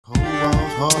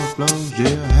hard flows,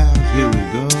 jailhouse, here we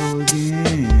go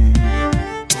again.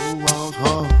 Four walls,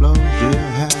 hard flows,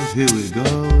 jailhouse, here we go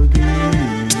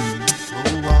again.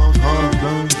 Four walls, hard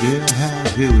flows,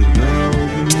 jailhouse, here we go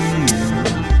again.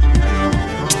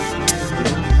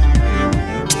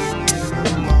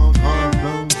 Four walls, hard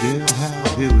flows,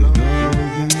 jailhouse, here we go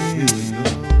again.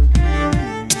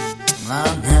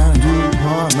 I'm kinda too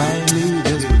hard, mainly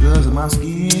just because of my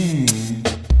skin.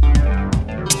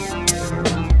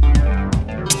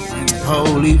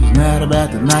 Police was mad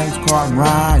about the nice car I'm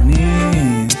riding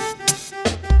in.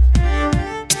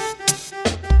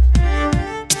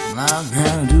 I'm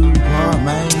kinda too hard,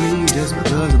 mainly just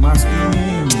because of my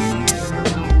skin.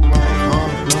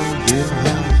 Hard flows,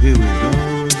 jailhouse, here we go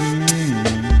again.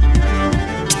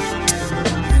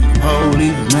 And the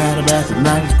police was mad about the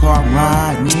nice car I'm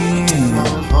riding in.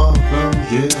 Hard flows,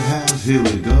 jailhouse, here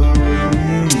we go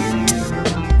again.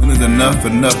 When is enough,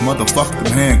 motherfucker,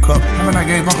 them handcuffed. Haven't I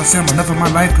gave Uncle Sam enough of my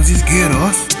life cause he's scared of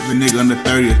us? Every nigga under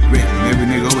 30 is threat, and every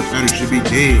nigga over 30 should be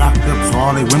dead. Locked up so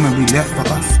all they women be left for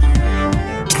us.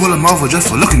 Pull him over just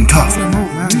for looking tough. Pull him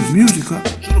over, man, his music up.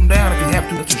 Shoot him down if you have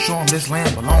to, just to show him this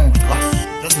land belongs to us.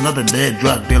 Just another dead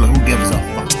drug dealer who gives a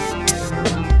fuck.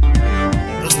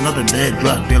 Just another dead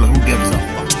drug dealer who gives a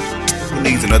fuck. Who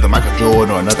needs another Michael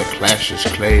Jordan or another Cassius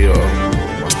Clay or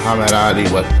Muhammad Ali,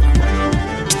 what?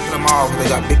 Them all, they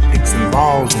got big dicks and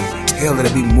balls, and hell,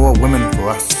 there'll be more women for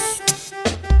us.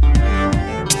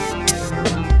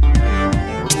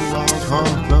 Walls,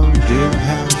 hard flows,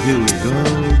 jailhouse, here we go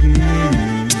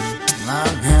again.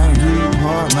 I'm kinda too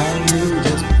hard, mainly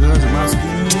just because of my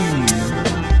skin.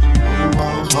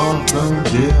 Walls, hard flows,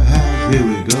 jailhouse, here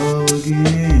we go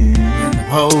again. And the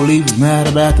police was mad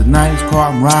about the nice car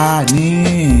I'm riding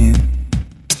in.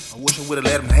 I wish I would've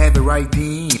let him have it right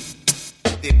then.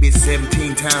 That bitch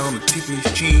 17 times on the tip of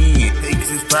his chin. Hey, cause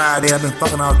it's Friday, I've been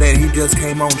fucking all day. He just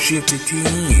came on shift at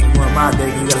 10. One of my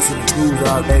days, you gotta sit in the cruise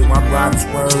all day while I'm riding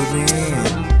swerving.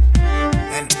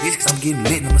 And the bitch, cause I'm getting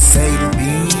lit in a Mercedes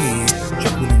Benz.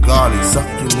 Chocolate and garlic, suck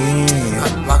you in.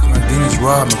 Hot block like Dennis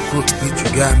Rodman, cook, bitch,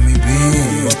 you got me bent.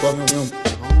 Here we go again.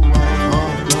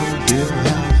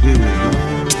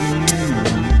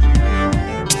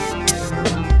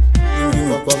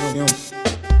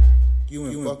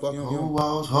 Four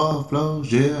walls, hard flows,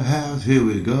 jailhouse, here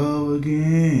we go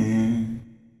again.